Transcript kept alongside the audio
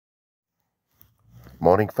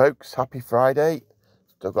Morning, folks. Happy Friday.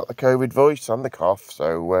 Still got the COVID voice and the cough,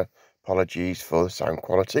 so apologies for the sound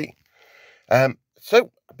quality.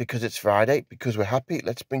 So, because it's Friday, because we're happy,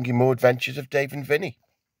 let's bring you more adventures of Dave and Vinny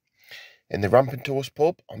in the Rampant Horse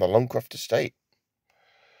pub on the Longcroft estate.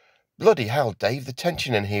 Bloody hell, Dave, the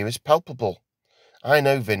tension in here is palpable. I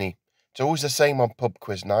know, Vinny. It's always the same on pub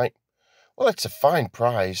quiz night. Well, it's a fine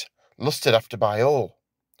prize, lusted after by all.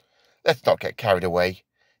 Let's not get carried away.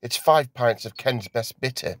 It's 5 pints of Ken's best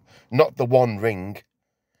bitter, not the one ring.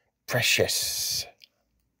 Precious.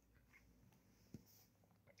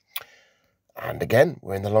 And again,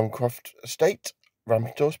 we're in the Longcroft estate,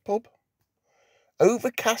 Rampant Horse pub.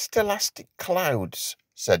 Overcast elastic clouds,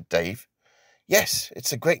 said Dave. Yes,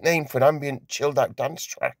 it's a great name for an ambient, chilled-out dance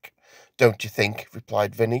track, don't you think?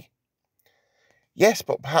 Replied Vinny. Yes,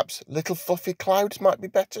 but perhaps little fluffy clouds might be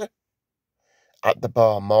better. At the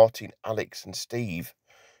bar, Martin, Alex and Steve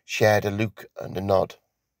shared a look and a nod.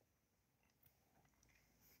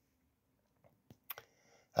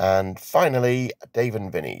 And finally, Dave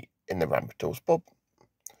and Vinny in the Rampant Horse pub.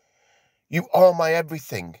 You are my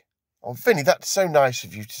everything. Oh, Vinny, that's so nice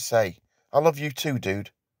of you to say. I love you too, dude.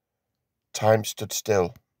 Time stood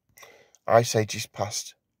still. Ice Ages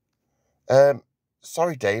passed.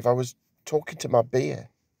 Sorry, Dave, I was talking to my beer.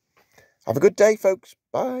 Have a good day, folks.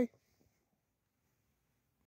 Bye.